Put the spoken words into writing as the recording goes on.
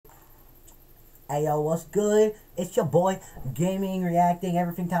Hey yo, what's good? It's your boy, Gaming, Reacting,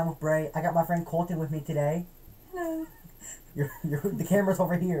 Everything Time with Bray. I got my friend Colton with me today. Hello. The camera's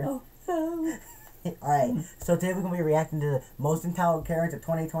over here. Oh, hello. Alright, so today we're going to be reacting to the most entitled Karens of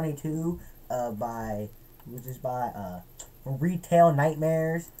 2022 by Retail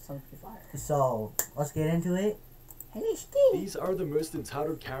Nightmares. So, let's get into it. These are the most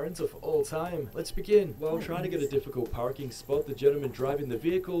entitled Karens of all time. Let's begin. While trying to get a difficult parking spot, the gentleman driving the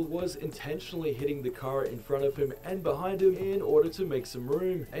vehicle was intentionally hitting the car in front of him and behind him in order to make some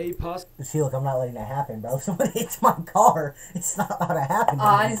room. See, look, I'm not letting that happen, bro. If somebody hits my car, it's not about to happen.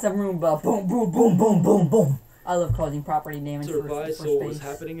 I need some room, but boom, boom, boom, boom, boom, boom. I love causing property damage for passerby saw what was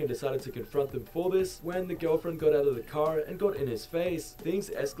happening and decided to confront them for this. When the girlfriend got out of the car and got in his face, things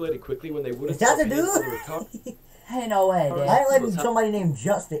escalated quickly when they would have. Is that the dude? Hey, no way, dude. I ain't letting somebody named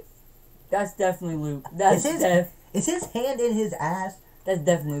Justin. That's definitely Luke. That's is his hand in his ass? That's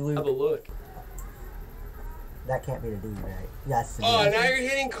definitely Luke. Have a look. That can't be the dude, right? Yes. Oh, now you're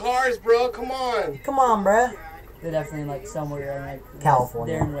hitting cars, bro. Come on. Come on, bruh. They're definitely like somewhere in like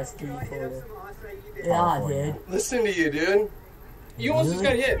California. They're in West Florida. Yeah, dude. Listen to you, dude. You almost just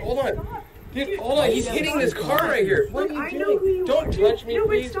got hit. Hold on. Dude, hold on. He's hitting this car right here. What are you doing? Don't touch me,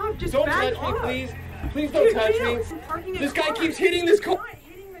 please. Don't touch me, please. Please don't touch me. This guy keeps hitting this car.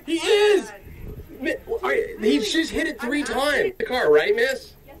 He is. He's just hit it 3 times. The car, right,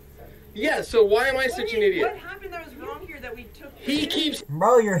 miss? Yeah, so why am I such an idiot? What happened that was wrong here that we took? He keeps...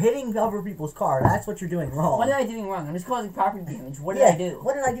 Bro, you're hitting other people's car. That's what you're doing wrong. What did I do wrong? I'm just causing property damage. What did I do?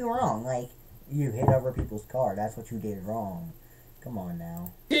 What did I do wrong? Like, you hit other people's car. That's what you did wrong. Come on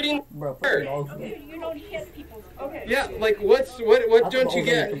now. Hitting... Bro, okay, you don't hit people's... Okay. Yeah, like, what don't you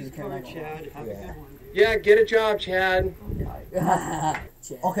get? Yeah, get a job, Chad.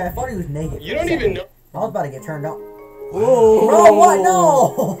 Okay, I thought he was naked. You don't even know. I was about to get turned on. Oh, bro, what?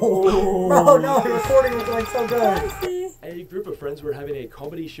 No! Bro, no, the recording was going so good. A group of friends were having a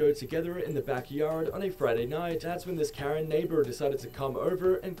comedy show together in the backyard on a Friday night. That's when this Karen neighbor decided to come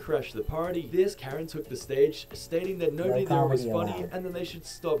over and crash the party. This Karen took the stage, stating that nobody there was funny and that they should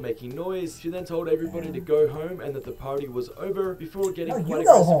stop making noise. She then told everybody to go home and that the party was over before getting quite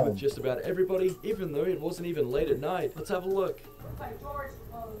aggressive with just about everybody, even though it wasn't even late at night. Let's have a look. My door's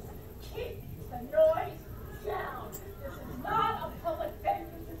closed. Keep the noise down. This is not a public venue.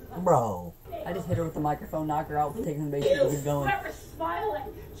 Bro. I just hit her with the microphone, knock her out, take her in the basement, and keep going. Never smiling.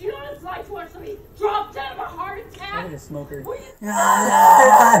 Do you know what it's like to watch somebody drop dead of a heart attack? I'm a smoker.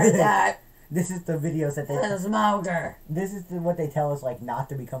 This is the videos that they. I'm a smoker. This is what they tell us, like, not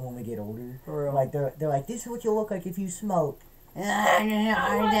to become when we get older. For real. Like they're like, this is what you look like if you smoke. You're not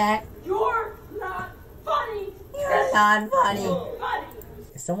funny. You're not funny.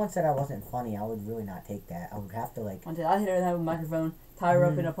 If someone said I wasn't funny, I would really not take that. I would have to like. One day I hit her with a microphone, tie her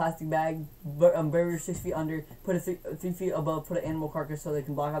up in a plastic bag, bury her 6 feet under, put her 3 feet above, put an animal carcass so they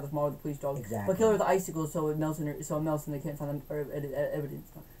can block out the small of the police dogs. Exactly. But kill her with icicles so it melts in her, and they can't find evidence.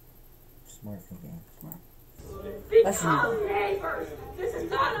 Smart thinking. Smart. Become neighbors. This is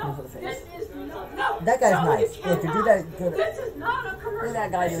not a. This is no. That guy's nice. Look, to do that good. This is not a commercial. Look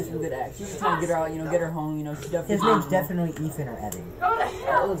at that guy doing some good acts. She's just trying to get her out, get her home. She definitely. His name's definitely Ethan or Evan. Go to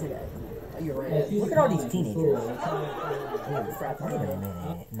hell. It looks like that. You're right. Look at all these teenagers. Frat Wait party. a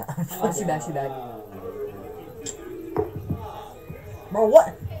minute. No. Oh, she back. Bro, what?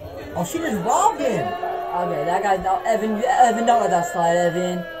 Oh, she just robbed him. Okay, that guy. No, Evan, don't let that slide,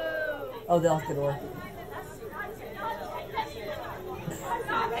 Evan. Oh, they locked the door.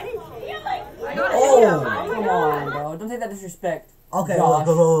 Oh, come on, bro. Don't take that disrespect. Okay, Josh.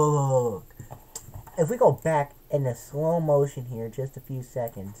 look. If we go back in the slow motion here, just a few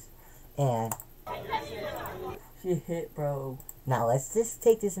seconds, and She hit, bro. now let's just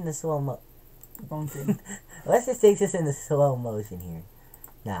take this in the slow mo. Bunking. Let's just take this in the slow motion here.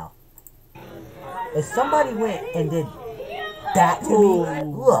 Now, if somebody went and did that to me,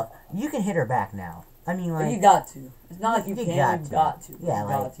 look, you can hit her back now. I mean, like, You got to. It's not like you can. You got to. Yeah, you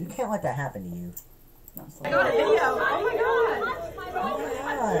like got to. you can't let that happen to you. I got a video. Oh my god. Oh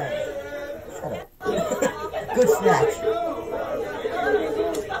my god. Shut up. Good snatch.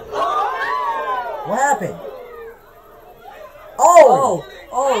 What happened? Oh!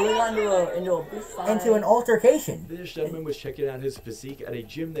 We got into a bush fight. Into an altercation. This gentleman was checking out his physique at a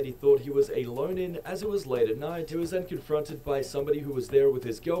gym that he thought he was alone in. As it was late at night, he was then confronted by somebody who was there with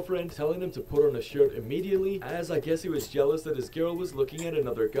his girlfriend, telling him to put on a shirt immediately, as I guess he was jealous that his girl was looking at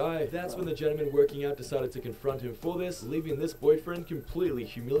another guy. That's when the gentleman working out decided to confront him for this, leaving this boyfriend completely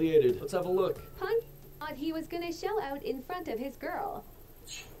humiliated. Let's have a look. Punk thought he was gonna show out in front of his girl.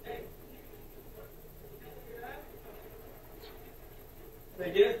 They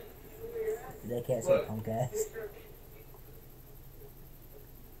get it? They can't say punk ass.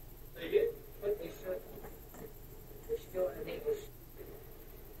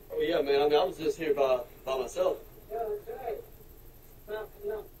 Oh yeah, man. I mean, I was just here by myself.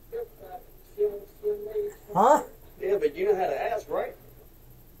 Huh? Yeah, but you know how to ask, right?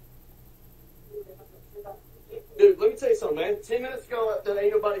 Dude, let me tell you something, man. 10 minutes ago, there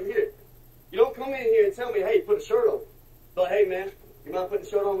ain't nobody here. You don't come in here and tell me, hey, put a shirt on. But hey, man, you mind putting a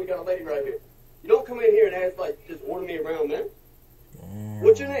shirt on? We got a lady right here. You don't come in here and ask, like, just order me around, man. Damn.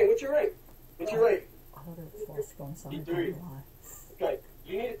 What's your name? What's your rank? What's your rank? I thought it was supposed to go inside. E3. Okay,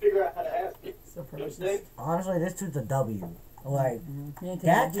 you need to figure out how to ask me. So You understand? Honestly, this dude's a W. Like, He, didn't take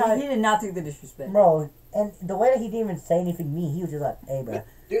That he, type- he did not take the disrespect. bro, and the way that he didn't even say anything to me, he was just like, hey, bro.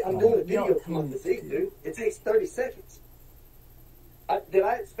 Dude, I'm doing a You video don't from my tell me physique, to. dude. It takes 30 seconds. Did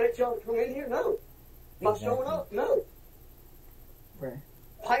I expect y'all to come in here? No. Am I showing up? No. Bro,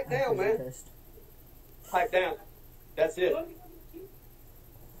 Pipe down, man. Pissed. Pipe down. That's it.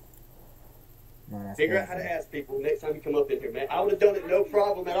 No, that's Figure out how crazy. to ask people next time you come up in here, man. I would have done it no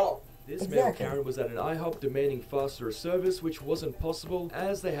problem at all. This Exactly. male Karen was at an IHOP demanding faster service, which wasn't possible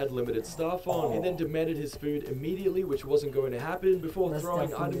as they had limited staff on. He then demanded his food immediately, which wasn't going to happen, before That's throwing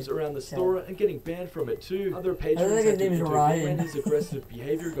definitely items around the okay. store and getting banned from it too. Other patrons think had his name's to Ryan. when his aggressive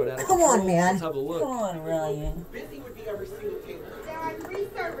behavior got out of Come control. on, man. Let's have a look. Come on, Ryan. There are 3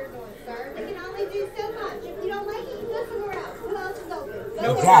 servers on, sir. They can only do so much. If you don't like it, you go somewhere else. Who else is open?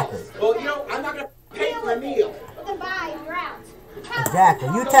 Go Exactly. Well, you know, I'm not gonna pay for a meal. Well, then bye. You're out. Exactly.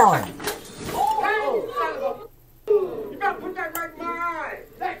 You tell him. You gotta put that right in my eye.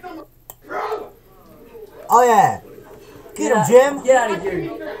 That's on the brother. Oh, yeah. Get him, Jim. Get out of here.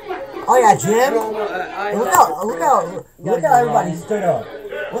 Oh, yeah, Jim. Look how everybody stood up.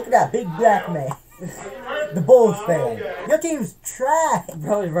 Look at that big black man. The Bulls fan. Your team's trash.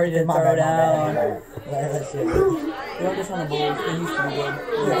 Bro is ready to My throw bad, my down. bad. Like, that shit. You don't just want the Bulls. They used to be good.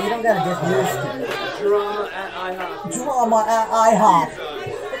 Yeah, you don't gotta diss me. Drama at IHOP. Drama at IHOP.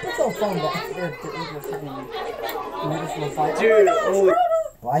 Put your phone down. Dude, oh,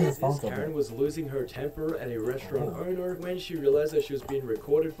 Why is his phone This so Karen big? was losing her temper at a restaurant owner when she realized that she was being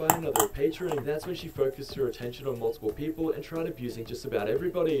recorded by another patron. That's when she focused her attention on multiple people and tried abusing just about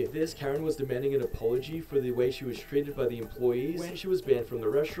everybody. This Karen was demanding an apology for the way she was treated by the employees when she was banned from the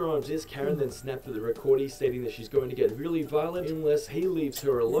restaurant. This Karen then snapped at the recordee, stating that she's going to get really violent unless he leaves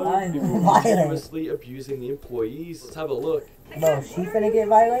her alone before Violent. continuously abusing the employees. Let's have a look. Bro, she finna get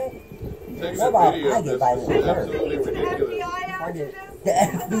violent? Takes What a about video I of get this. violent This with is her? absolutely ridiculous. I did. The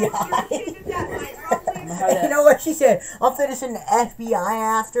FBI. How You that- know what she said? I'm finna send the FBI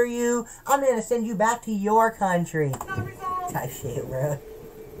after you. I'm gonna send you back to your country. Type shit, bro.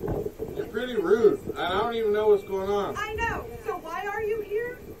 You're pretty rude. And I don't even know what's going on. I know. So why are you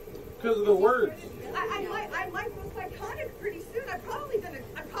here? Because of the words. I might go psychotic pretty soon. I'm probably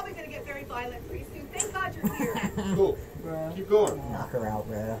gonna get very violent pretty soon. Thank God you're here. Cool. Bro. Keep going. Knock her out,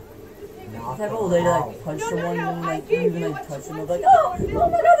 bro. Knock Type her of old lady out. like punch No, someone no, and I like gave even you like a touch them with $20 like oh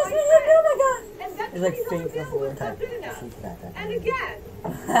my god this is oh And It's like faint $20 before. was not good enough. She's back up. And again, my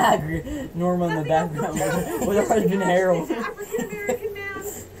god. Norma in the background with her husband Harold. this African American man.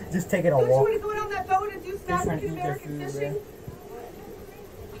 Just taking a Don't you walk. want to go out on that boat and do some They're trying to African eat their American food, fishing?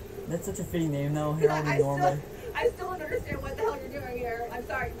 That's such a fitting name though, Harold and Norma. I still don't understand what the hell you're doing here. I'm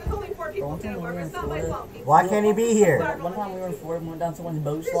sorry. There's only 4 people Don't in you work. worry, It's not my Florida. fault. people. Why can't he be here? One time we were in Florida, we went down someone's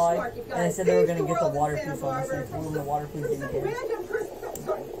boat slide, and they said they were gonna get the waterproof on us, and told them the waterproof didn't Some care. random person,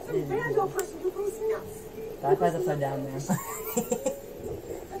 some random person who goes nuts. That guy's upside down there.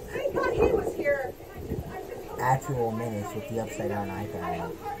 Thank God he was here. Actual minutes with the upside down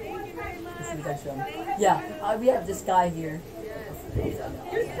iPad. This is the guy show. Yeah, we have this guy here. You're so How-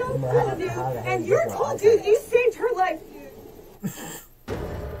 good, dude. how the hell And did you're you told, get dude, you saved her life.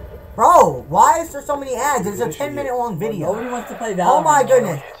 Bro, why is there so many ads? It's a 10-minute long video. Nobody wants to play Valorant. Oh my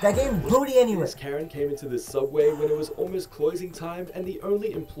goodness. That game booty anyway. This Karen came into the subway when it was almost closing time and the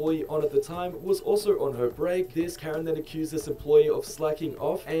only employee on at the time was also on her break. This Karen then accused this employee of slacking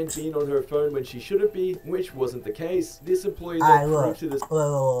off and being on her phone when she shouldn't be, which wasn't the case. This employee Alright, then look. proved to this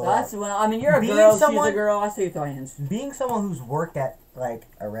That's when I mean you're a Being girl, she's someone- a girl. I say throw hands. Being someone who's worked at like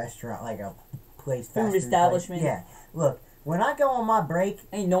a restaurant, like a place, fast food establishment. place, yeah. Look, when I go on my break,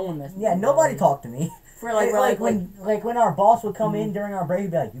 Ain't no one messing. yeah, with nobody me. talked to me. For like, when our boss would come in during our break,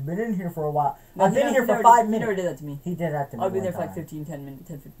 he'd be like, "You've been in here for a while. No, I've he been never- here for he 5 He never minutes." did that to me. He did that to me. I'll be one there for like time. 15, 10 minutes,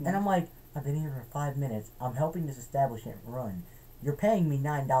 10, 15 And minutes. I'm like, I've been here for 5 minutes. I'm helping this establishment run. You're paying me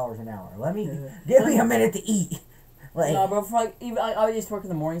 $9 an hour. Let me give me a minute to eat. Like, No, bro. For like, even I used to work in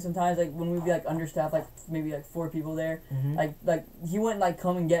the morning sometimes. Like when we'd be like understaffed, like maybe like 4 people there. mhm. Like he wouldn't like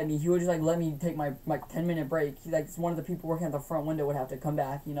come and get me. He would just like let me take my 10-minute break. He like one of the people working at the front window would have to come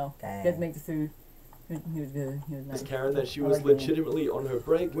back. You know, Dang. get to make the food. He was good. He was nice. This Karen that she I was like him. legitimately on her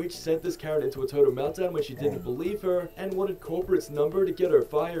break, which sent this Karen into a total meltdown when she didn't believe her and wanted corporate's number to get her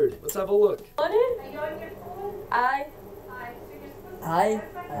fired. Let's have a look. Aye. Aye.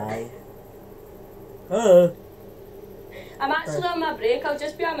 I'm actually on my break. I'll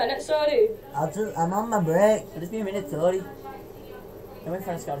just be a minute, sorry. I'm on my break. It'll just be a minute 30. And my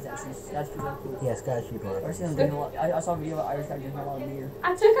friend Scott is actually Scott's pretty cool. Yeah, Scottish people. I seen him drinking a lot. I saw a video of Irish guy drinking a lot of beer.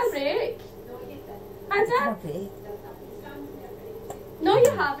 I took a break. I did. Okay. No,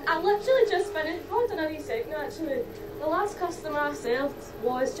 you haven't. I literally just finished. Hold on a wee second, actually. The last customer I served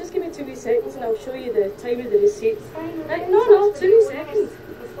was. Just give me 2 wee seconds and I'll show you the time of the receipt. Right, no, 2 wee seconds.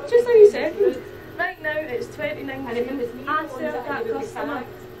 Just a wee second. Right now it's 29 minutes. I served that customer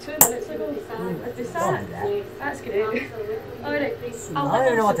 2 minutes ago. Is that? That's great. Alright. I don't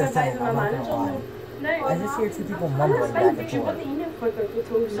even know what they're saying. I'm not gonna lie. I just hear 2 people mumbling back and forth.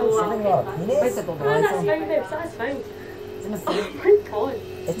 Something about a penis? That's fine. Oh my god.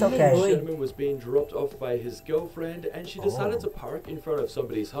 It's okay. The gentleman was being dropped off by his girlfriend and she decided to park in front of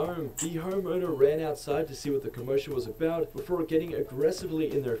somebody's home. The homeowner ran outside to see what the commotion was about before getting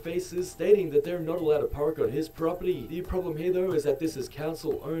aggressively in their faces, stating that they're not allowed to park on his property. The problem here though is that this is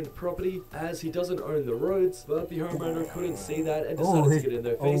council-owned property as he doesn't own the roads, but the homeowner couldn't see that and decided to get in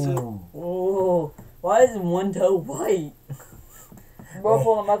their faces. Oh, why is one toe white? Bro,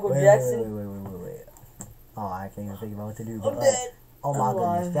 pulling Michael Jackson. Wait. Oh, I can't even think about what to do. But, I'm dead. Oh my I'm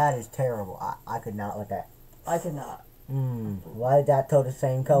goodness, alive. that is terrible. I could not let that. I cannot. Why did that toe the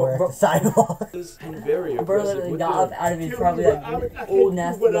same color as the sidewalk? And very Bro aggressive literally with got them. up out of his probably like old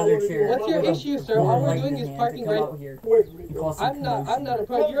nasty leather chair. What's your issue, sir? All we're doing is parking right. I'm not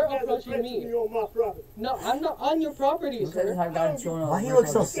approaching. You're approaching me. No, I'm not on your property, sir. Why he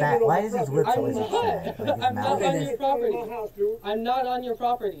looks so sad? Why is his lip always so sad? Like his I'm mouth? not on your property. I'm not on your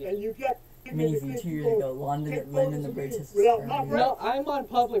property. And you get. Many few 2 years ago, London the Bridge has No, I'm on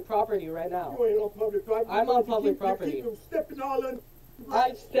public property right now. You ain't on public property. I'm on public property.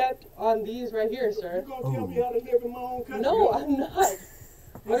 I stepped on these right here, sir. You gonna tell me how to live in my own country? No, I'm not.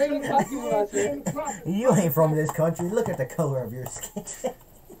 What are you talking about, sir? You ain't from this country. Look at the color of your skin.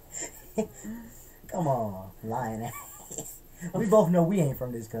 Come on, lying ass. We both know we ain't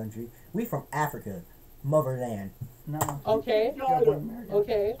from this country. We from Africa, motherland. No. Okay.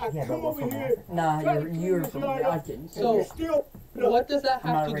 Okay. Yeah, but we're from Africa. Nah, you're from I'm kidding. So, what does that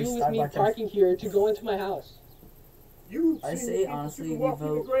have to do with me parking here to go into my house? I say honestly, we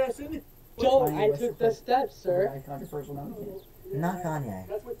vote. Don't. I took the steps, sir. Controversial, no, Not Kanye.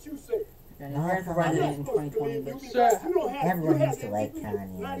 That's what you say. Kanye for president in 2020, but Sir, everyone used to like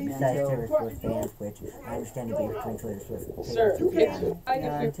Kanye. Besides Taylor Swift fans, which I understand to be between Taylor Swift. Sir,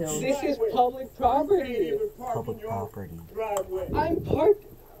 this is public property. Public property. I'm parked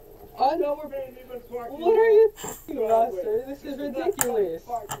on. What are you talking about, sir? This is ridiculous.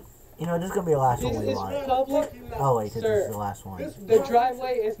 You know, this is gonna be the last one we This is watch. public. Oh wait, this Sir, is the last one. The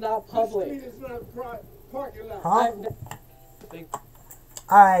driveway is not public. Huh?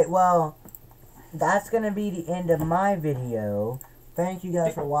 Alright, well, that's gonna be the end of my video. Thank you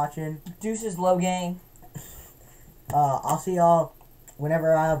guys for watching. Deuces, low gang. I'll see y'all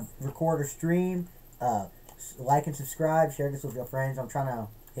whenever I record or stream. Like and subscribe. Share this with your friends. I'm trying to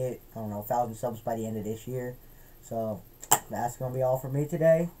hit, I don't know, 1,000 subs by the end of this year. So, that's gonna be all for me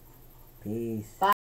today. Peace. Bye.